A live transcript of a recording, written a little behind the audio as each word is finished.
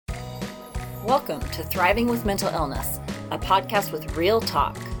Welcome to Thriving with Mental Illness, a podcast with real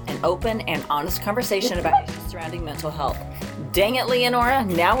talk, an open and honest conversation about issues surrounding mental health. Dang it, Leonora,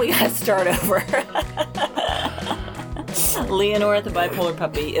 now we gotta start over. Leonora, the bipolar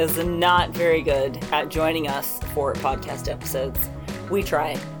puppy, is not very good at joining us for podcast episodes. We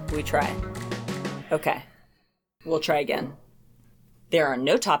try. Okay, we'll try again. There are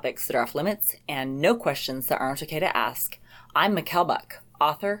no topics that are off limits and no questions that aren't okay to ask. I'm Mikkel Buck,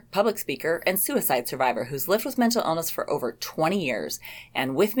 author, public speaker, and suicide survivor who's lived with mental illness for over 20 years.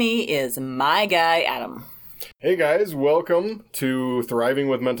 And with me is my guy, Adam. Hey guys, welcome to Thriving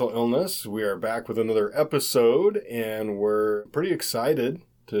with Mental Illness. We are back with another episode, and we're pretty excited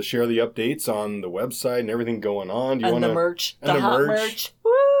to share the updates on the website and everything going on. The merch. The hot merch.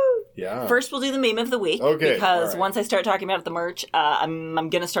 Woo! Yeah. First, we'll do the meme of the week. Okay. Because once I start talking about the merch, I'm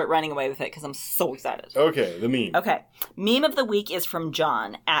going to start running away with it because I'm so excited. Okay, the meme. Okay. Meme of the week is from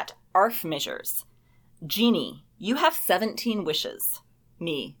John at ARF Measures. Jeannie, you have 17 wishes.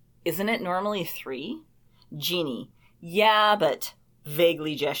 Me, isn't it normally 3? Jeannie, yeah, but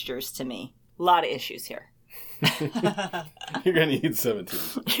vaguely gestures to me. A lot of issues here. You're going to need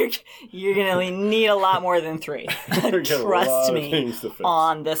 17. You're going to need a lot more than 3. Trust me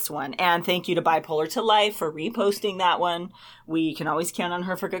on this one. And thank you to Bipolar to Life for reposting that one. We can always count on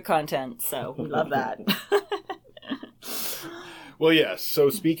her for good content, so we love that. Well, yes. So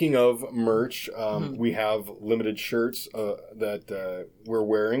speaking of merch, we have limited shirts that we're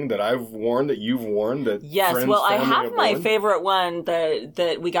wearing, that I've worn, that you've worn, that yes, friends, well, I family have my favorite one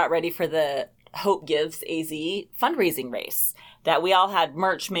that we got ready for the Hope Gives AZ fundraising race, that we all had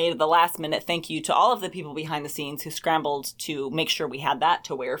merch made at the last minute. Thank you to all of the people behind the scenes who scrambled to make sure we had that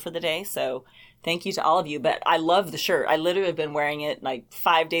to wear for the day. So thank you to all of you. But I love the shirt. I literally have been wearing it like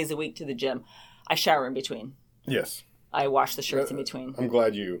 5 days a week to the gym. I shower in between. Yes. I wash the shirts in between. I'm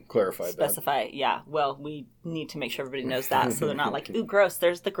glad you clarified that. Yeah. Well, we need to make sure everybody knows that so they're not like, ooh, gross,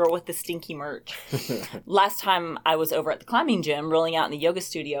 there's the girl with the stinky merch. Last time I was over at the climbing gym, rolling out in the yoga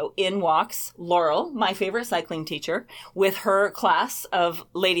studio, in walks Laurel, my favorite cycling teacher, with her class of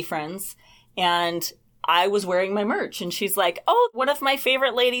lady friends. And I was wearing my merch. And she's like, oh, one of my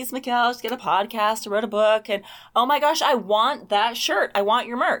favorite ladies, Mikkel, just get a podcast, I wrote a book. And oh my gosh, I want that shirt. I want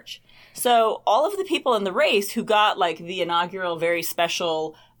your merch. So all of the people in the race who got like the inaugural, very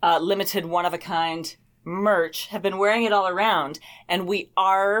special, limited one-of-a-kind merch have been wearing it all around. And we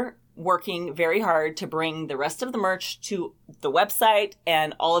are working very hard to bring the rest of the merch to the website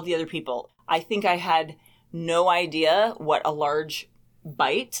and all of the other people. I think I had no idea what a large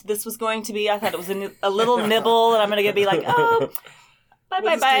bite this was going to be. I thought it was a little nibble and I'm going to be like, oh,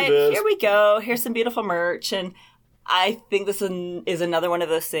 bye. Here we go. Here's some beautiful merch. And I think this is another one of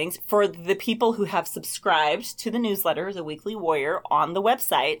those things. For the people who have subscribed to the newsletter, The Weekly Warrior, on the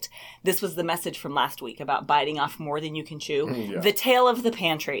website, this was the message from last week about biting off more than you can chew. Yeah. The Tale of the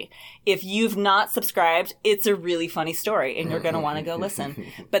Pantry. If you've not subscribed, it's a really funny story, and you're going to want to go listen.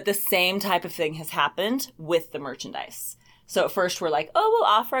 But the same type of thing has happened with the merchandise. So at first we're like, oh, we'll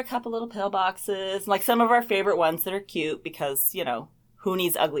offer a couple little pillboxes, like some of our favorite ones that are cute because, you know, who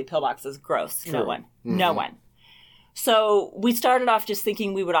needs ugly pillboxes? Gross. True. No one. Mm-hmm. No one. So we started off just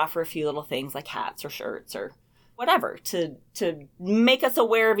thinking we would offer a few little things like hats or shirts or whatever to make us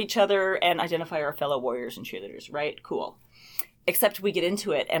aware of each other and identify our fellow warriors and cheerleaders, right? Cool. Except we get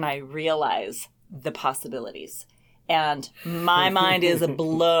into it and I realize the possibilities. And my mind is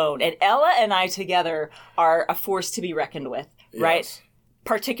blown. And Ella and I together are a force to be reckoned with, right? Yes.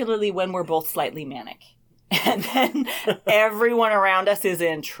 Particularly when we're both slightly manic. And then everyone around us is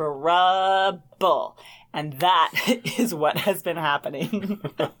in trouble. And that is what has been happening.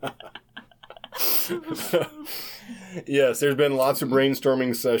 Yes, there's been lots of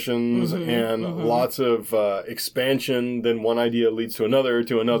brainstorming sessions and lots of expansion. Then one idea leads to another.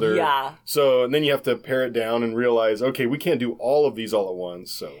 Yeah. So and then you have to pare it down and realize, okay, we can't do all of these all at once.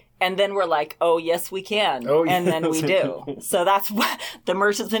 So. And then we're like, oh, yes, we can. Oh, yes. And then we do. So that's what the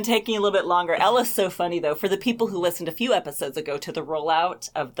merch has been taking a little bit longer. Ella's so funny, though. For the people who listened a few episodes ago to the rollout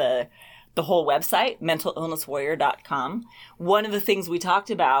of the whole website, mentalillnesswarrior.com. One of the things we talked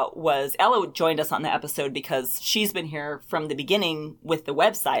about was Ella joined us on the episode because she's been here from the beginning with the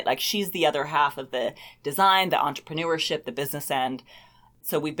website. Like she's the other half of the design, the entrepreneurship, the business end.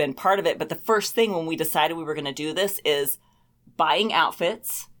 So we've been part of it. But the first thing when we decided we were going to do this is buying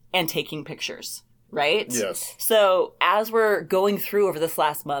outfits and taking pictures, right? Yes. So as we're going through over this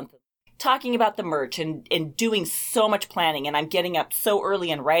last month, talking about the merch and doing so much planning, and I'm getting up so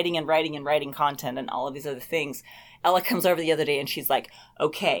early and writing content and all of these other things, Ella comes over the other day and she's like,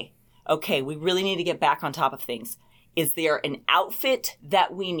 okay, we really need to get back on top of things. Is there an outfit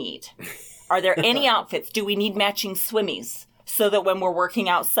that we need? Are there any outfits? Do we need matching swimmies so that when we're working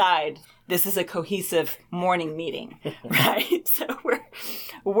outside, this is a cohesive morning meeting, right? So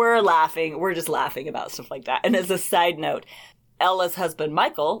we're laughing. We're just laughing about stuff like that. And as a side note, Ella's husband,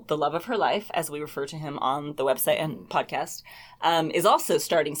 Michael, the love of her life, as we refer to him on the website and podcast, is also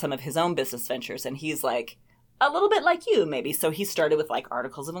starting some of his own business ventures. And he's like a little bit like you, maybe. So he started with like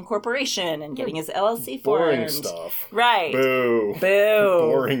articles of incorporation and getting his LLC formed. Boring stuff. Right. Boo.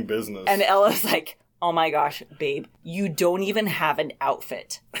 Boring business. And Ella's like, oh my gosh, babe, you don't even have an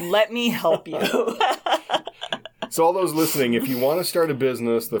outfit. Let me help you. So all those listening, if you want to start a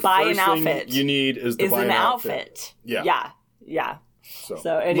business, the first thing you need is to buy an outfit. Yeah.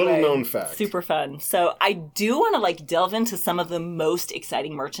 So anyway, little known fact. Super fun. So I do want to like delve into some of the most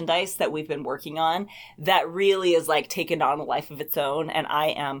exciting merchandise that we've been working on that really is like taken on a life of its own, and I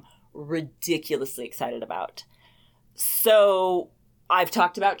am ridiculously excited about. So I've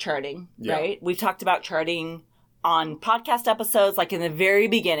talked about charting, right? We've talked about charting on podcast episodes, like in the very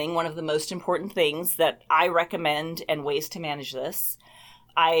beginning. One of the most important things that I recommend and ways to manage this,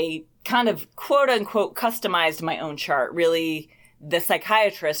 I kind of quote unquote customized my own chart. Really, the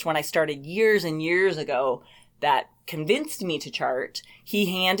psychiatrist, when I started years and years ago, that convinced me to chart,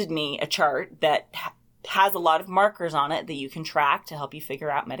 he handed me a chart that has a lot of markers on it that you can track to help you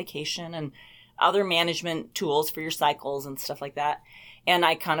figure out medication and other management tools for your cycles and stuff like that. And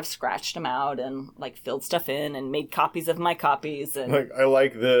I kind of scratched them out and like filled stuff in and made copies of my copies. And like, I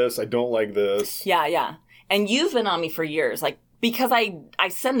like this. I don't like this. Yeah. And you've been on me for years, like, because I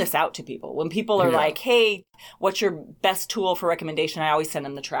send this out to people. When people are like, hey, what's your best tool for recommendation? I always send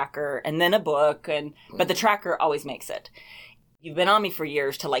them the tracker and then a book. But the tracker always makes it. You've been on me for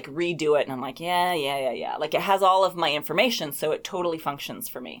years to like redo it. And I'm like, yeah. Like it has all of my information. So it totally functions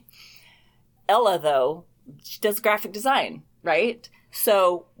for me. Ella, though, she does graphic design, right?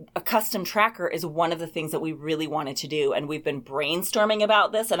 So a custom tracker is one of the things that we really wanted to do. And we've been brainstorming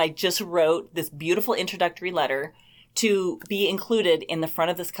about this. And I just wrote this beautiful introductory letter to be included in the front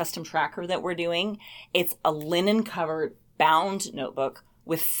of this custom tracker that we're doing. It's a linen-covered bound notebook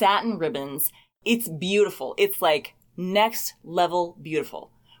with satin ribbons. It's beautiful. It's like next level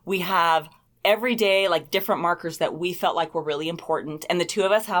beautiful. We have every day like different markers that we felt like were really important. And the two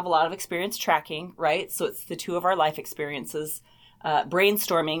of us have a lot of experience tracking, right? So it's the two of our life experiences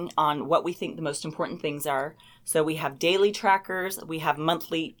brainstorming on what we think the most important things are. So we have daily trackers. We have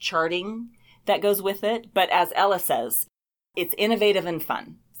monthly charting that goes with it. But as Ella says, it's innovative and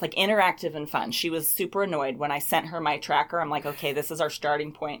fun. It's like interactive and fun. She was super annoyed when I sent her my tracker. I'm like, okay, this is our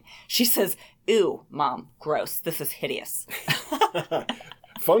starting point. She says, ew, Mom, gross. This is hideous.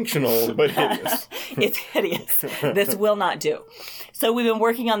 Functional, but hideous. It's hideous. This will not do. So we've been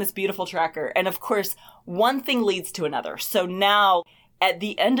working on this beautiful tracker. And of course, one thing leads to another. So now at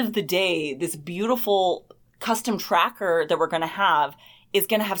the end of the day, this beautiful custom tracker that we're going to have is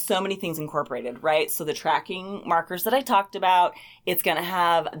going to have so many things incorporated, right? So the tracking markers that I talked about, it's going to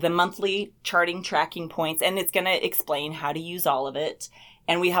have the monthly charting tracking points, and it's going to explain how to use all of it.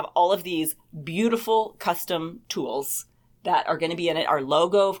 And we have all of these beautiful custom tools that are going to be in it. Our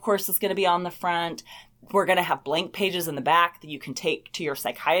logo, of course, is going to be on the front. We're going to have blank pages in the back that you can take to your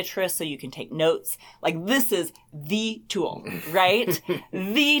psychiatrist so you can take notes. Like, this is the tool, right?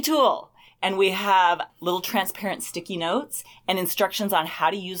 The tool. And we have little transparent sticky notes and instructions on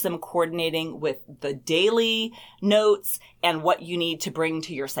how to use them, coordinating with the daily notes and what you need to bring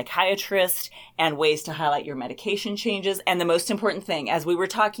to your psychiatrist and ways to highlight your medication changes. And the most important thing, as we were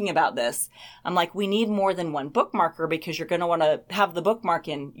talking about this, I'm like, we need more than one bookmarker because you're going to want to have the bookmark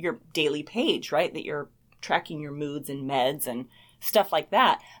in your daily page, right? That you're tracking your moods and meds and stuff like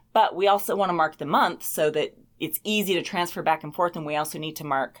that. But we also want to mark the month so that it's easy to transfer back and forth. And we also need to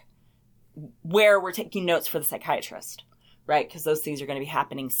mark where we're taking notes for the psychiatrist, right? Because those things are going to be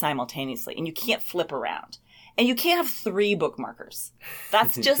happening simultaneously. And you can't flip around. And you can't have 3 bookmarkers.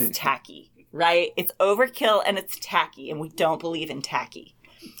 That's just tacky, right? It's overkill and it's tacky. And we don't believe in tacky.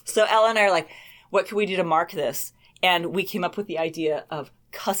 So Ella and I are like, what can we do to mark this? And we came up with the idea of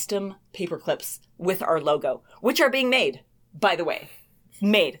custom paper clips with our logo, which are being made, by the way.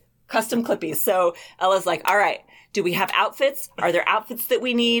 Made. Custom clippies. So Ella's like, all right, do we have outfits? Are there outfits that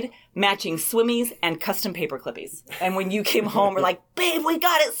we need? Matching swimmies and custom paper clippies. And when you came home, we're like, babe, we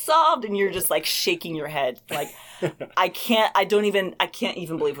got it solved. And you're just like shaking your head. Like, I can't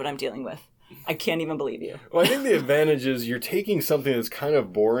even believe what I'm dealing with. I can't even believe you. Well, I think the advantage is you're taking something that's kind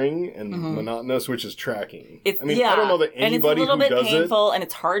of boring and monotonous, which is tracking. I don't know that anybody who does it. And it's a little bit painful and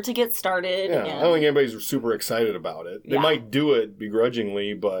it's hard to get started. Yeah, I don't think anybody's super excited about it. They might do it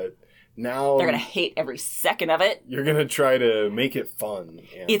begrudgingly, but now They're going to hate every second of it. you're going to try to make it fun.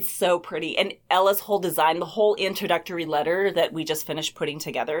 And It's so pretty. And Ella's whole design, the whole introductory letter that we just finished putting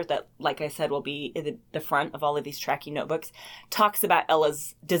together, that, like I said, will be in the front of all of these tracking notebooks, talks about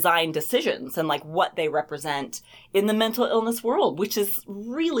Ella's design decisions and like what they represent in the mental illness world, which is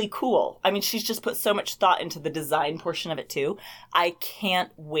really cool. I mean, she's just put so much thought into the design portion of it too. I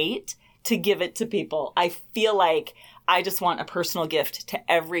can't wait to give it to people. I feel like I just want a personal gift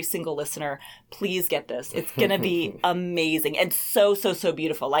to every single listener. Please get this. It's going to be amazing and so, so, so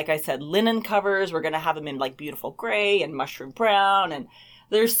beautiful. Like I said, linen covers. We're going to have them in like beautiful gray and mushroom brown, and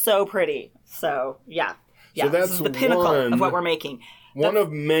they're so pretty. So yeah. So that's this is the pinnacle of what we're making. one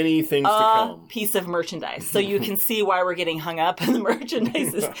of many things to A come. piece of merchandise. So you can see why we're getting hung up, and the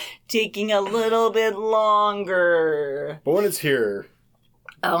merchandise is taking a little bit longer. But when it's here,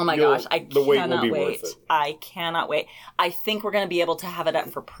 Oh my gosh, I the wait will cannot be wait. worth it. I cannot wait. I think we're going to be able to have it up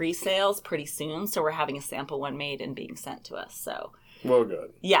for pre-sales pretty soon. So we're having a sample one made and being sent to us. So well,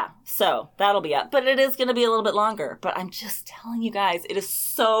 good. yeah, so that'll be up. But it is going to be a little bit longer. But I'm just telling you guys, it is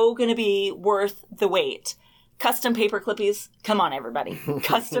so going to be worth the wait. Custom paper clippies. Come on, everybody.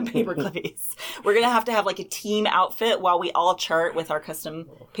 Custom paper clippies. We're going to have like a team outfit while we all chart with our custom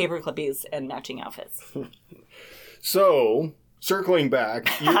paper clippies and matching outfits. So, circling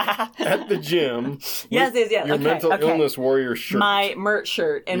back, you're at the gym. Yes. Your Okay, mental okay. illness warrior shirt. My merch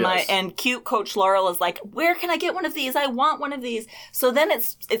shirt and Yes. and cute Coach Laurel is like, where can I get one of these? I want one of these. So then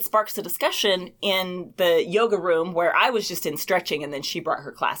it sparks a discussion in the yoga room where I was just in stretching, and then she brought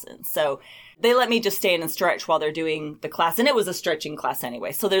her class in. So they let me just stay in and stretch while they're doing the class, and it was a stretching class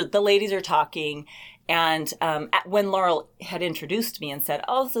anyway. So the ladies are talking, and when Laurel had introduced me and said,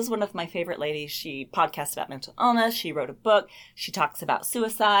 "Oh, this is one of my favorite ladies. She podcasts about mental illness. She wrote a book. She talks about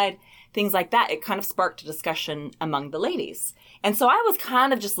suicide." Things like that, it kind of sparked a discussion among the ladies. And so I was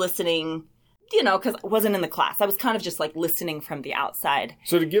kind of just listening, because I wasn't in the class. I was kind of just like listening from the outside.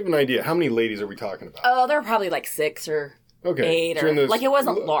 So, to give an idea, how many ladies are we talking about? Oh, there were probably like 6 or Okay. 8 So in or this like it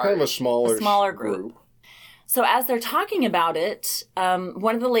wasn't large. Kind of a smaller group. So as they're talking about it,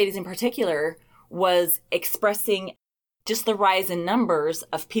 one of the ladies in particular was expressing just the rise in numbers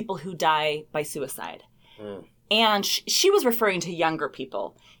of people who die by suicide. And she was referring to younger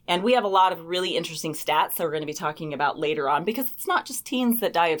people. And we have a lot of really interesting stats that we're going to be talking about later on, because it's not just teens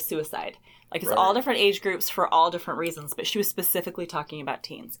that die of suicide. Like, it's all different age groups for all different reasons, but she was specifically talking about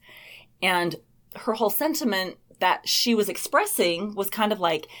teens. And her whole sentiment that she was expressing was kind of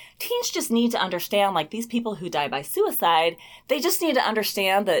like, teens just need to understand, like, these people who die by suicide, they just need to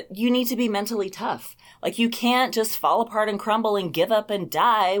understand that you need to be mentally tough. Like, you can't just fall apart and crumble and give up and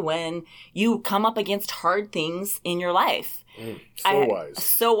die when you come up against hard things in your life. Wise.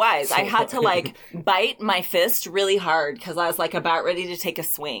 So wise. I had to like bite my fist really hard because I was like about ready to take a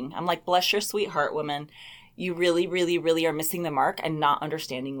swing. I'm like, bless your sweet heart, woman. You really, really, really are missing the mark and not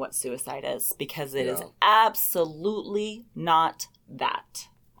understanding what suicide is, because it is absolutely not that.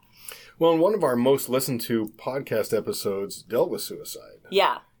 Well, one of our most listened to podcast episodes dealt with suicide.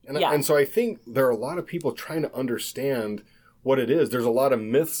 Yeah. And so I think there are a lot of people trying to understand what it is. There's a lot of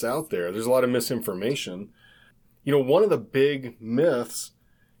myths out there. There's a lot of misinformation. One of the big myths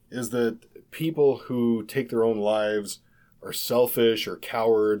is that people who take their own lives are selfish or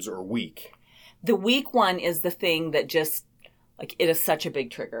cowards or weak. The weak one is the thing that just, like, it is such a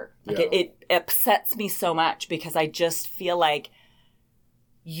big trigger. Like, it upsets me so much, because I just feel like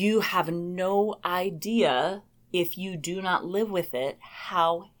you have no idea, if you do not live with it,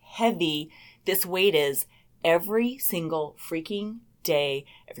 how heavy this weight is every single freaking day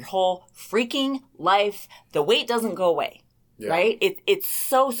of your whole freaking life. The weight doesn't go away, right? It's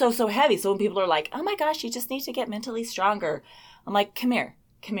so heavy. So when people are like, oh my gosh, you just need to get mentally stronger, I'm like, come here.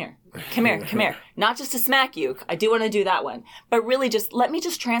 Not just to smack you. I do want to do that one. But really, just let me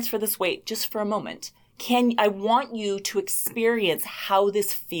just transfer this weight just for a moment. I want you to experience how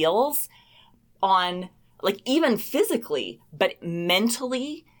this feels on, like, even physically, but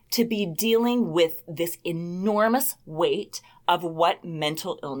mentally, to be dealing with this enormous weight of what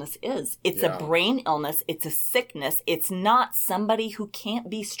mental illness is. It's a brain illness. It's a sickness. It's not somebody who can't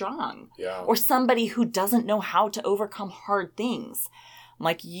be strong or somebody who doesn't know how to overcome hard things.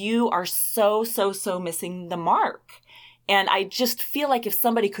 Like, you are so missing the mark. And I just feel like if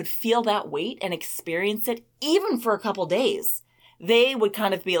somebody could feel that weight and experience it, even for a couple days, they would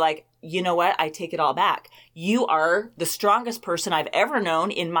kind of be like, you know what? I take it all back. You are the strongest person I've ever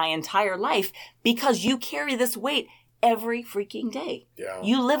known in my entire life, because you carry this weight every freaking day. Yeah.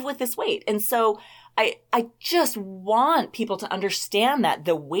 You live with this weight. And so I just want people to understand that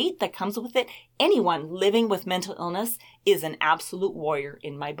the weight that comes with it, anyone living with mental illness is an absolute warrior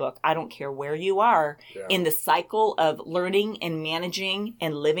in my book. I don't care where you are in the cycle of learning and managing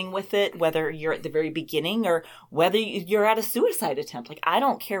and living with it, whether you're at the very beginning or whether you're at a suicide attempt. Like, I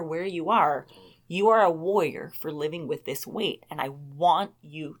don't care where you are. You are a warrior for living with this weight. And I want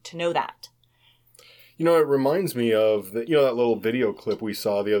you to know that. You know, it reminds me of that little video clip we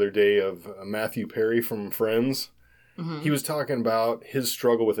saw the other day of Matthew Perry from Friends. Mm-hmm. He was talking about his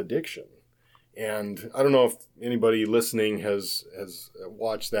struggle with addiction. And I don't know if anybody listening has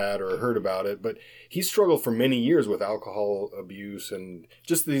watched that or heard about it, but he struggled for many years with alcohol abuse and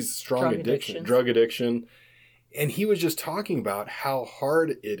just these strong drug addiction. And he was just talking about how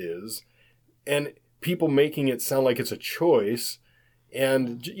hard it is and people making it sound like it's a choice.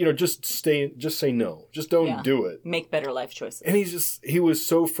 And, just say no. Just don't do it. Make better life choices. And he was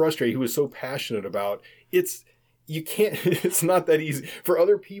so frustrated. He was so passionate about it's not that easy. For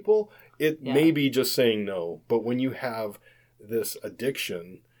other people, it may be just saying no. But when you have this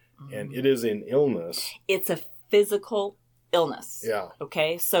addiction and it is an illness. It's a physical illness. Yeah.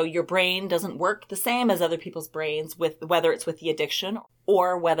 Okay. So your brain doesn't work the same as other people's brains, whether it's with the addiction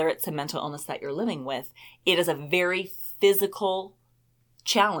or whether it's a mental illness that you're living with. It is a very physical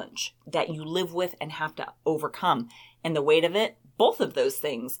challenge that you live with and have to overcome. And the weight of it, both of those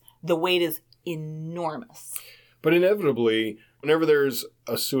things, the weight is enormous. But inevitably, whenever there's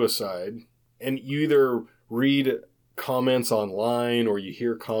a suicide and you either read comments online or you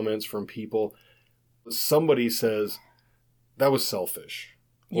hear comments from people, somebody says, that was selfish.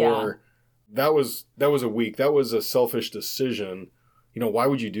 Yeah. Or that was a selfish decision. Why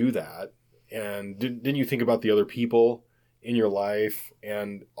would you do that? And didn't you think about the other people in your life?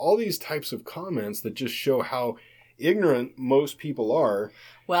 And all these types of comments that just show how ignorant most people are.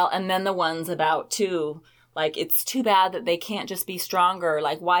 Well, and then the ones about too, like, it's too bad that they can't just be stronger.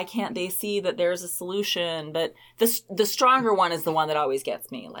 Like, why can't they see that there's a solution? But the stronger one is the one that always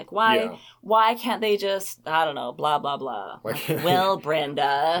gets me. Like, why can't they just, I don't know, blah, blah, blah. Like, well,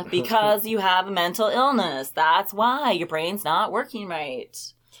 Brenda, because you have a mental illness. That's why your brain's not working right.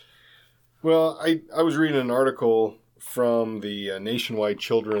 Well, I was reading an article from the Nationwide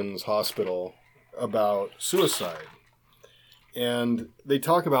Children's Hospital about suicide. And they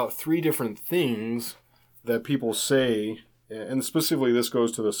talk about 3 different things that people say, and specifically this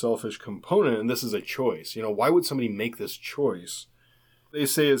goes to the selfish component, and this is a choice. Why would somebody make this choice? They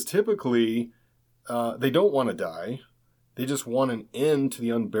say is typically they don't want to die. They just want an end to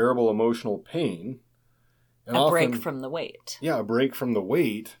the unbearable emotional pain. And a break from the weight. Yeah, a break from the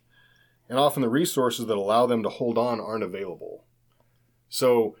weight. And often the resources that allow them to hold on aren't available.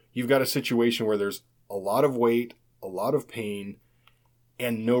 So you've got a situation where there's a lot of weight, a lot of pain,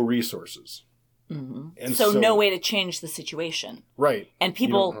 and no resources. Mm-hmm. And so no way to change the situation. Right. And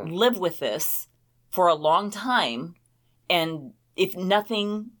people live with this for a long time. And if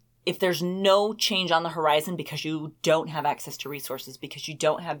there's no change on the horizon because you don't have access to resources, because you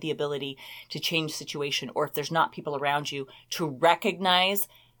don't have the ability to change the situation, or if there's not people around you to recognize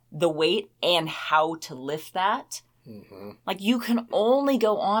the weight and how to lift that, like, you can only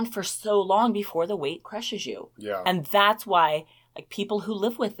go on for so long before the weight crushes you. Yeah. And that's why, like, people who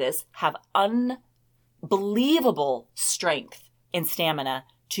live with this have unbelievable strength and stamina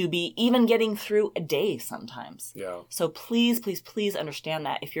to be even getting through a day sometimes. Yeah. So please, please, please understand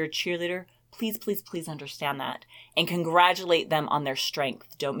that. If you're a cheerleader, please, please, please understand that. And congratulate them on their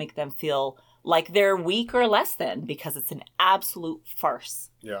strength. Don't make them feel like they're weak or less than, because it's an absolute farce.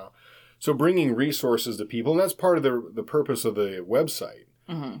 Yeah. So bringing resources to people, and that's part of the purpose of the website,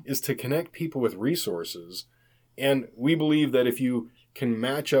 is to connect people with resources. And we believe that if you can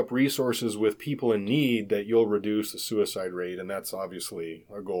match up resources with people in need, that you'll reduce the suicide rate. And that's obviously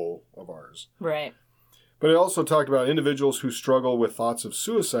a goal of ours. Right. But it also talked about individuals who struggle with thoughts of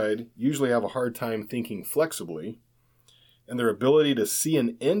suicide usually have a hard time thinking flexibly, and their ability to see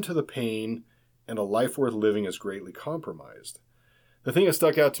an end to the pain and a life worth living is greatly compromised. The thing that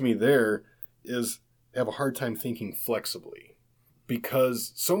stuck out to me there is they have a hard time thinking flexibly,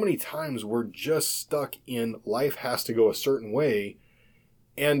 because so many times we're just stuck in life has to go a certain way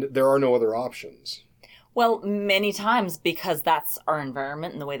and there are no other options. Well, many times because that's our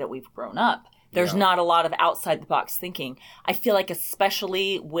environment and the way that we've grown up. There's not a lot of outside the box thinking. I feel like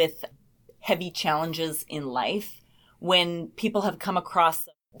especially with heavy challenges in life, when people have come across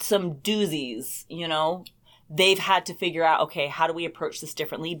some doozies, they've had to figure out, okay, how do we approach this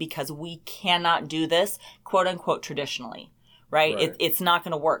differently? Because we cannot do this, quote unquote, traditionally, right? It's not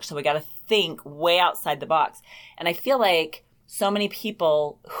going to work. So we got to think way outside the box. And I feel like so many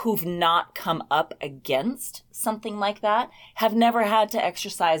people who've not come up against something like that have never had to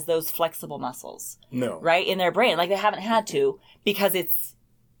exercise those flexible muscles. No. Right? In their brain. Like they haven't had to because it's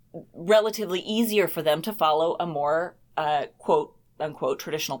relatively easier for them to follow a more, quote unquote,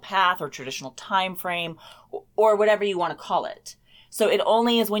 traditional path or traditional time frame or whatever you want to call it. So it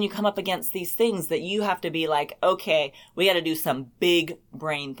only is when you come up against these things that you have to be like, okay, we got to do some big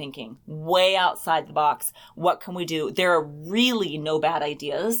brain thinking, way outside the box. What can we do? There are really no bad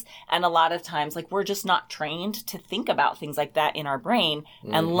ideas. And a lot of times, like, we're just not trained to think about things like that in our brain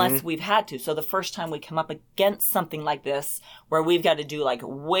unless we've had to. So the first time we come up against something like this, where we've got to do like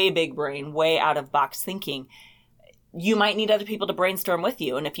way big brain, way out of box thinking, you might need other people to brainstorm with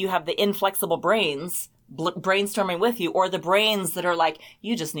you. And if you have the inflexible brains brainstorming with you, or the brains that are like,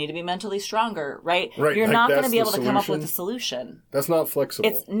 you just need to be mentally stronger, right? You're like not going to be able to come up with a solution. That's not flexible.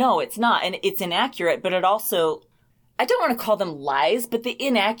 It's not. And it's inaccurate, but it also, I don't want to call them lies, but the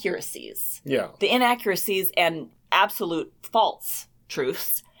inaccuracies. Yeah. The inaccuracies and absolute false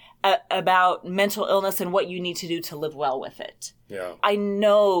truths about mental illness and what you need to do to live well with it. Yeah. I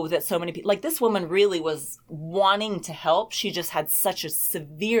know that so many people, like this woman really was wanting to help. She just had such a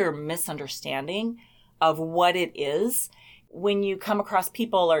severe misunderstanding of what it is. When you come across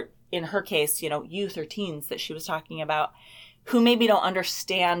people, or in her case, youth or teens that she was talking about, who maybe don't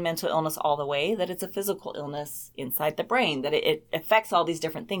understand mental illness all the way, that it's a physical illness inside the brain, that it affects all these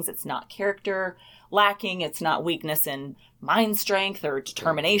different things. It's not character lacking. It's not weakness in mind strength or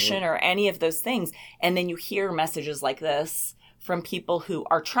determination or any of those things. And then you hear messages like this from people who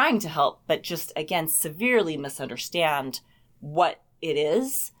are trying to help, but just, again, severely misunderstand what it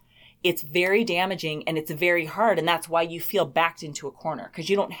is. It's very damaging and it's very hard. And that's why you feel backed into a corner,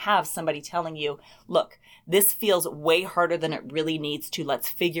 because you don't have somebody telling you, look, this feels way harder than it really needs to. Let's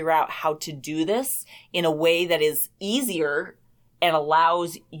figure out how to do this in a way that is easier and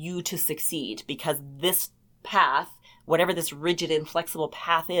allows you to succeed, because this path, whatever this rigid, inflexible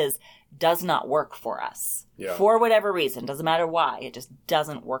path is, does not work for us. Yeah. For whatever reason. Doesn't matter why. It just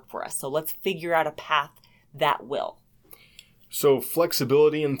doesn't work for us. So let's figure out a path that will. So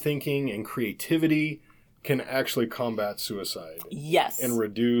flexibility in thinking and creativity can actually combat suicide. Yes. And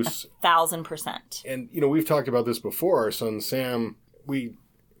reduce. 1,000%. And, we've talked about this before. Our son, Sam, we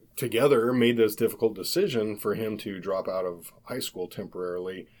together made this difficult decision for him to drop out of high school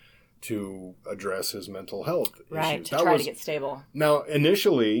temporarily to address his mental health right, issues. To try to get stable. Now,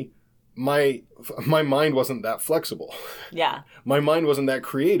 initially, my mind wasn't that flexible. Yeah. My mind wasn't that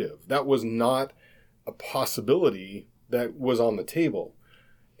creative. That was not a possibility that was on the table.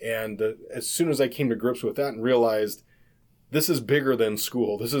 And as soon as I came to grips with that and realized this is bigger than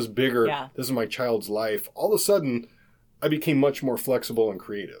school, this is bigger, This is my child's life, all of a sudden I became much more flexible and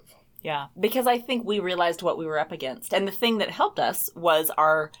creative. Yeah, because I think we realized what we were up against. And the thing that helped us was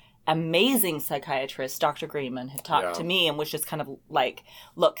our amazing psychiatrist, Dr. Greenman, had talked to me and was just kind of like,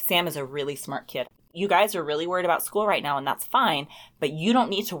 look, Sam is a really smart kid. You guys are really worried about school right now, and that's fine, but you don't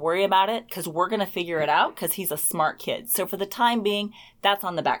need to worry about it because we're going to figure it out because he's a smart kid. So for the time being, that's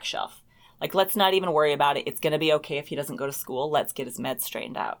on the back shelf. Like, let's not even worry about it. It's going to be okay if he doesn't go to school. Let's get his meds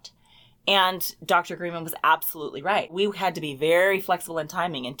straightened out. And Dr. Greenman was absolutely right. We had to be very flexible in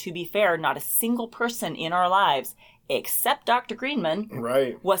timing. And to be fair, not a single person in our lives, except Dr. Greenman,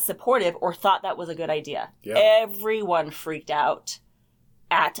 was supportive or thought that was a good idea. Yeah. Everyone freaked out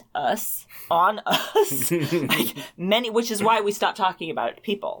at us, on us, like many, which is why we stopped talking about it to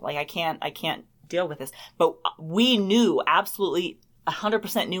people. Like, I can't deal with this. But we knew, absolutely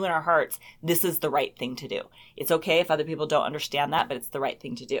 100% knew in our hearts, this is the right thing to do. It's okay if other people don't understand that, but it's the right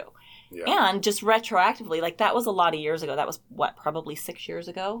thing to do. Yeah. And just retroactively, like, that was a lot of years ago. That was, probably 6 years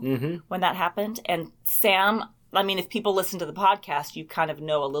ago when that happened. And Sam, I mean, if people listen to the podcast, you kind of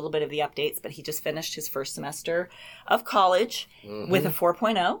know a little bit of the updates, but he just finished his first semester of college with a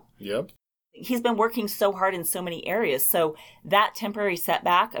 4.0. Yep. He's been working so hard in so many areas. So that temporary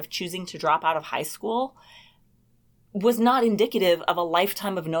setback of choosing to drop out of high school was not indicative of a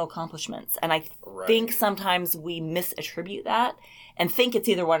lifetime of no accomplishments. And I think sometimes we misattribute that and think it's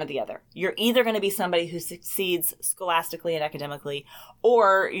either one or the other. You're either going to be somebody who succeeds scholastically and academically,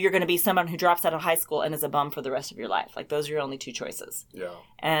 or you're going to be someone who drops out of high school and is a bum for the rest of your life. Like, those are your only two choices. Yeah.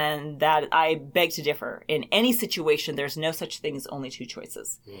 And that, I beg to differ. In any situation, there's no such thing as only two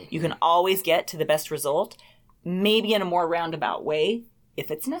choices. Mm-hmm. You can always get to the best result, maybe in a more roundabout way,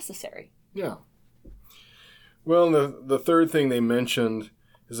 if it's necessary. Yeah. Well, the third thing they mentioned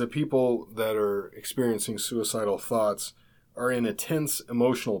is that people that are experiencing suicidal thoughts are in intense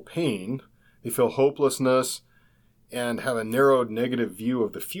emotional pain. They feel hopelessness and have a narrowed negative view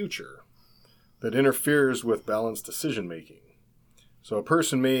of the future that interferes with balanced decision-making. So a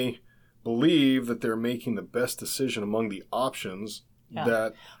person may believe that they're making the best decision among the options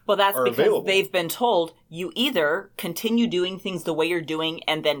that well, that's are because available. they've been told you either continue doing things the way you're doing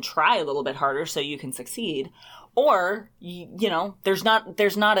and then try a little bit harder so you can succeed, or there's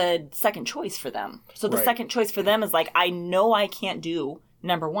not a second choice for them. So the second choice for them is like, I know I can't do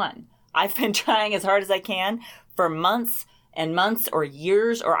number one. I've been trying as hard as I can for months and months or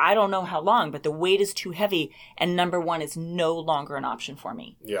years, or I don't know how long, but the weight is too heavy and number one is no longer an option for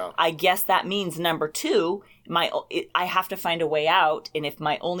me. Yeah. I guess that means number two, I have to find a way out. And if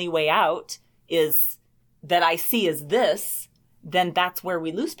my only way out is that I see is this, then that's where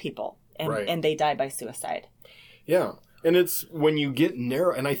we lose people and they die by suicide. Yeah. And it's when you get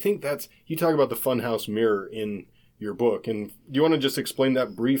narrow, and I think you talk about the funhouse mirror in your book. And do you want to just explain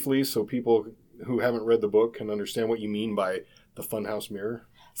that briefly so people who haven't read the book can understand what you mean by the funhouse mirror?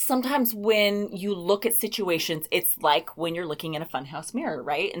 Sometimes when you look at situations, it's like when you're looking in a funhouse mirror,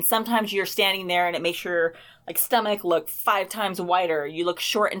 right? And sometimes you're standing there and it makes your stomach look 5 times wider. You look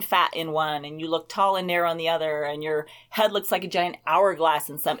short and fat in one, and you look tall and narrow on the other, and your head looks like a giant hourglass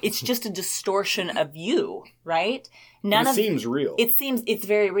in some. It's just a distortion of you, right? It seems real. It's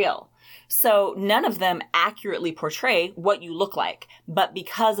very real. So none of them accurately portray what you look like. But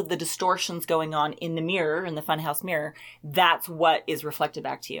because of the distortions going on in the mirror, in the funhouse mirror, that's what is reflected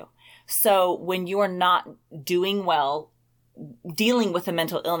back to you. So when you are not doing well, dealing with a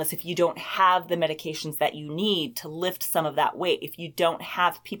mental illness, if you don't have the medications that you need to lift some of that weight, if you don't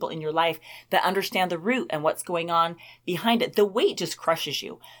have people in your life that understand the root and what's going on behind it, the weight just crushes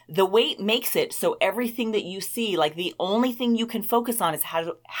you. The weight makes it so everything that you see, like the only thing you can focus on is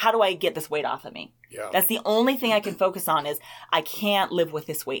how do I get this weight off of me? Yeah. That's the only thing I can focus on is I can't live with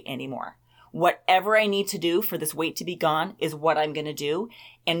this weight anymore. Whatever I need to do for this weight to be gone is what I'm going to do.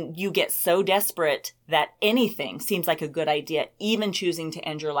 And you get so desperate that anything seems like a good idea, even choosing to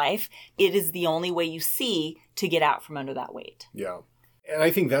end your life. It is the only way you see to get out from under that weight. Yeah. And I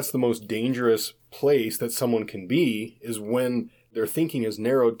think that's the most dangerous place that someone can be, is when their thinking is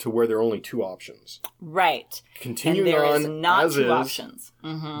narrowed to where there are only 2 options. Right. Continuing and there on is not as 2 is, options.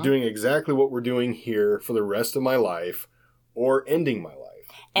 Mm-hmm. Doing exactly what we're doing here for the rest of my life, or ending my life.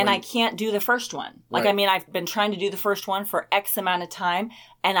 And I can't do the first one. Right. I've been trying to do the first one for X amount of time,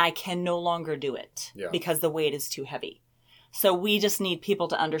 and I can no longer do it because the weight is too heavy. So we just need people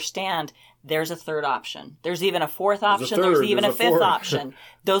to understand there's a third option. There's even a fourth option. There's even a fifth option.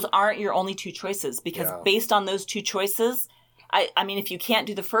 Those aren't your only 2 choices, because based on those 2 choices, I mean, if you can't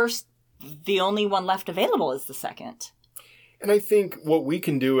do the first, the only one left available is the second. And I think what we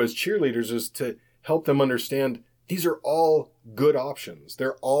can do as cheerleaders is to help them understand these are all good options.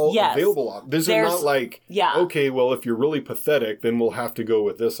 They're all available. This is not like, okay, well, if you're really pathetic, then we'll have to go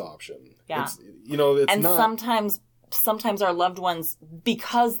with this option. Yeah. It's and not... sometimes our loved ones,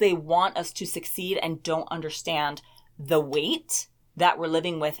 because they want us to succeed and don't understand the weight that we're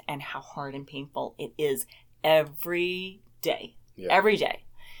living with and how hard and painful it is every day. Yeah. Every day.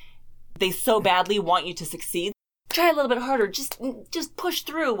 They so badly want you to succeed. Try a little bit harder. Just push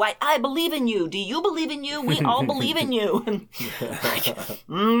through. I believe in you. Do you believe in you? We all believe in you.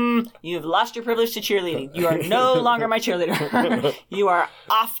 You've lost your privilege to cheerleading. You are no longer my cheerleader. You are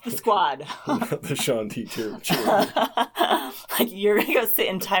off the squad. The Shaun T. cheerleader. You're going to go sit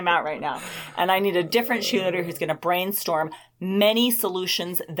in timeout right now. And I need a different cheerleader who's going to brainstorm many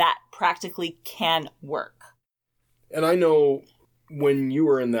solutions that practically can work. And I know when you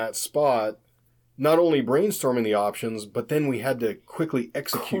were in that spot, not only brainstorming the options, but then we had to quickly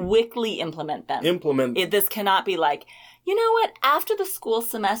execute. Quickly implement them. This cannot be like, you know what, after the school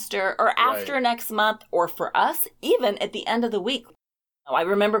semester or after next month, or for us, even at the end of the week. I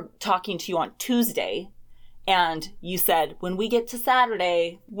remember talking to you on Tuesday, and you said, when we get to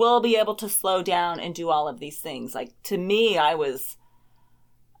Saturday, we'll be able to slow down and do all of these things. Like, to me, I was...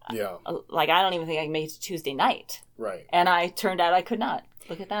 I don't even think I can make it to Tuesday night. Right. And I turned out I could not.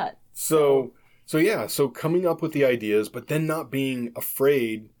 Look at that. So coming up with the ideas, but then not being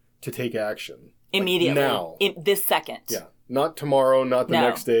afraid to take action. Immediately. Now. This second. Yeah. Not tomorrow, not the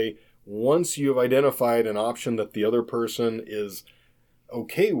next day. Once you have identified an option that the other person is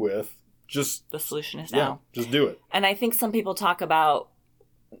okay with, the solution is now. Yeah, just do it. And I think some people talk about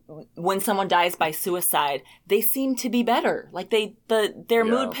when someone dies by suicide, they seem to be better. Like their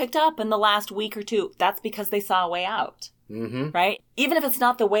mood picked up in the last week or 2. That's because they saw a way out. Mm-hmm. Right? Even if it's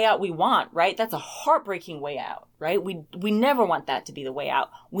not the way out we want, right? That's a heartbreaking way out, right? We never want that to be the way out.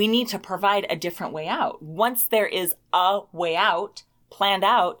 We need to provide a different way out. Once there is a way out, planned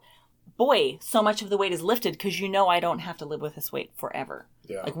out, boy, so much of the weight is lifted because I don't have to live with this weight forever.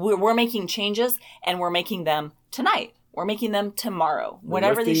 Yeah. Like we're making changes, and we're making them tonight. We're making them tomorrow. We're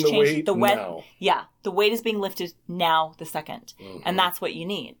Whatever these lifting the changes, weight now. Yeah, the weight is being lifted now, the second. And that's what you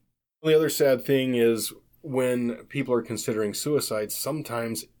need. The other sad thing is when people are considering suicide,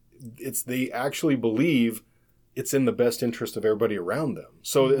 sometimes they actually believe it's in the best interest of everybody around them.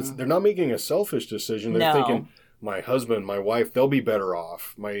 So they're not making a selfish decision. They're thinking, my husband, my wife, they'll be better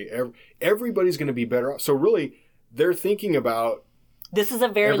off. Everybody's going to be better off. So really, they're thinking about this is a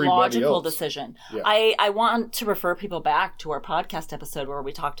very logical else. decision. Yeah. I want to refer people back to our podcast episode where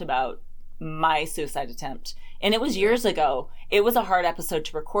we talked about my suicide attempt. And it was years ago. It was a hard episode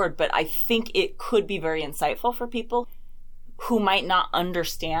to record, but I think it could be very insightful for people who might not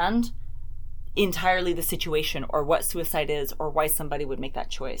understand entirely the situation or what suicide is or why somebody would make that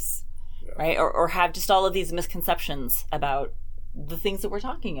choice, right? Or have just all of these misconceptions about the things that we're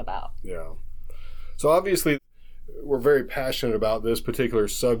talking about. Yeah. So obviously, we're very passionate about this particular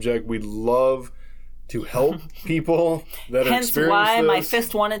subject. We'd love to help people that Hence experience why this. my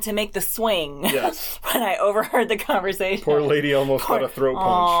fist wanted to make the swing. Yes. When I overheard the conversation. Poor lady almost got a throat punch.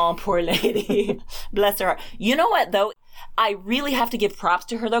 Oh, poor lady. Bless her heart. You know what, though? I really have to give props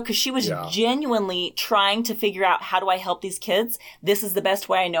to her, though, because she was genuinely trying to figure out, how do I help these kids? This is the best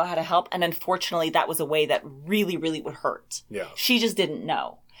way I know how to help. And unfortunately, that was a way that really, really would hurt. Yeah. She just didn't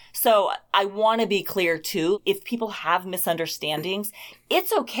know. So I want to be clear, too. If people have misunderstandings,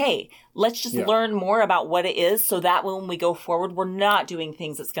 it's okay. Let's just learn more about what it is so that when we go forward, we're not doing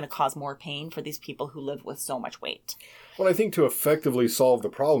things that's going to cause more pain for these people who live with so much weight. Well, I think to effectively solve the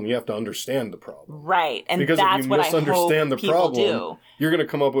problem, you have to understand the problem. Right. And because that's if you what misunderstand I hope the problem, do. You're going to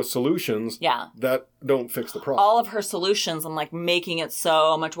come up with solutions that don't fix the problem. All of her solutions, I'm like making it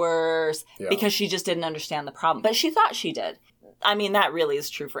so much worse because she just didn't understand the problem. But she thought she did. I mean, that really is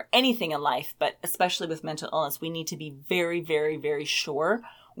true for anything in life, but especially with mental illness, we need to be very, very, very sure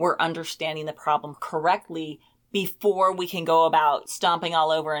we're understanding the problem correctly before we can go about stomping all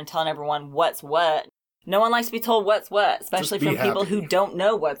over and telling everyone what's what. No one likes to be told what's what, especially from people who don't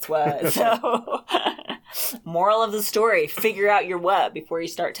know what's what. So, moral of the story, figure out your what before you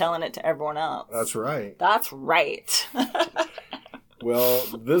start telling it to everyone else. That's right. That's right. Well,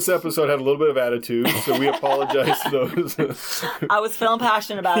 this episode had a little bit of attitude, so we apologize to those. I was feeling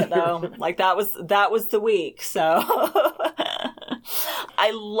passionate about it, though. Like, that was the week, so...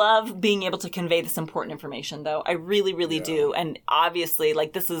 I love being able to convey this important information, though. I really, really do. And obviously,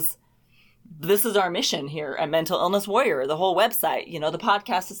 like, this is our mission here at Mental Illness Warrior, the whole website. You know, the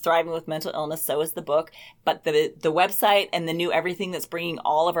podcast is thriving with mental illness, so is the book. But the website and the new everything that's bringing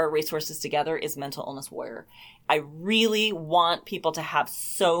all of our resources together is Mental Illness Warrior. I really want people to have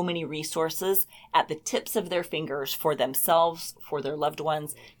so many resources at the tips of their fingers for themselves, for their loved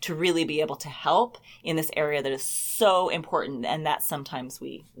ones, to really be able to help in this area that is so important and that sometimes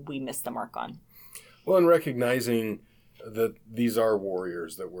we miss the mark on. Well, and recognizing that these are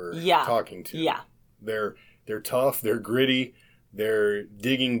warriors that we're talking to. Yeah. They're tough, they're gritty, they're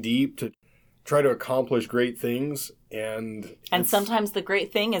digging deep to try to accomplish great things. And sometimes the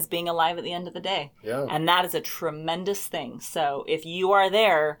great thing is being alive at the end of the day. Yeah. And that is a tremendous thing. So if you are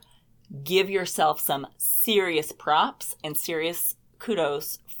there, give yourself some serious props and serious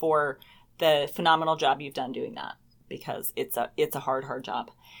kudos for the phenomenal job you've done doing that, because it's a hard, hard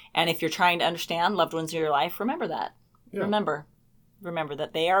job. And if you're trying to understand loved ones in your life, remember that. Yeah. Remember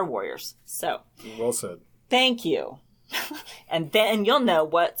that they are warriors. So well said. Thank you. And then you'll know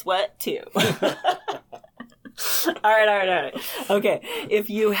what's what too. All right. Okay. If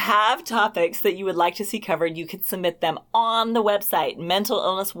you have topics that you would like to see covered, you can submit them on the website,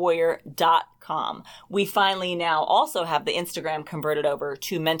 mentalillnesswarrior.com. We finally now also have the Instagram converted over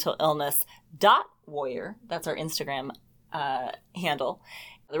to mentalillness.warrior. That's our Instagram handle.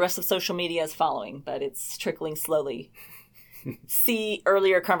 The rest of social media is following, but it's trickling slowly. See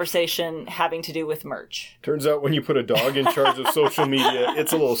earlier conversation having to do with merch. Turns out when you put a dog in charge of social media,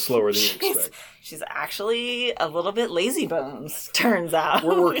 it's a little slower than you expect. She's actually a little bit lazy bones, turns out.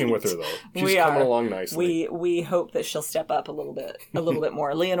 We're working with her, though. She's coming along nicely. We hope that she'll step up a little bit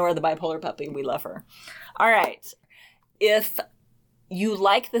more. Leonora, the bipolar puppy, we love her. All right. If you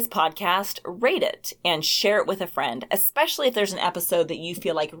like this podcast, rate it and share it with a friend, especially if there's an episode that you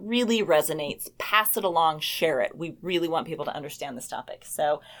feel like really resonates. Pass it along, share it. We really want people to understand this topic.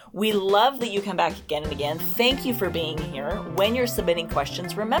 So we love that you come back again and again. Thank you for being here. When you're submitting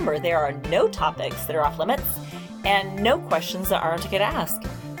questions, remember there are no topics that are off limits and no questions that aren't a good ask.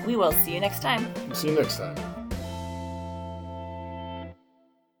 We will see you next time. See you next time.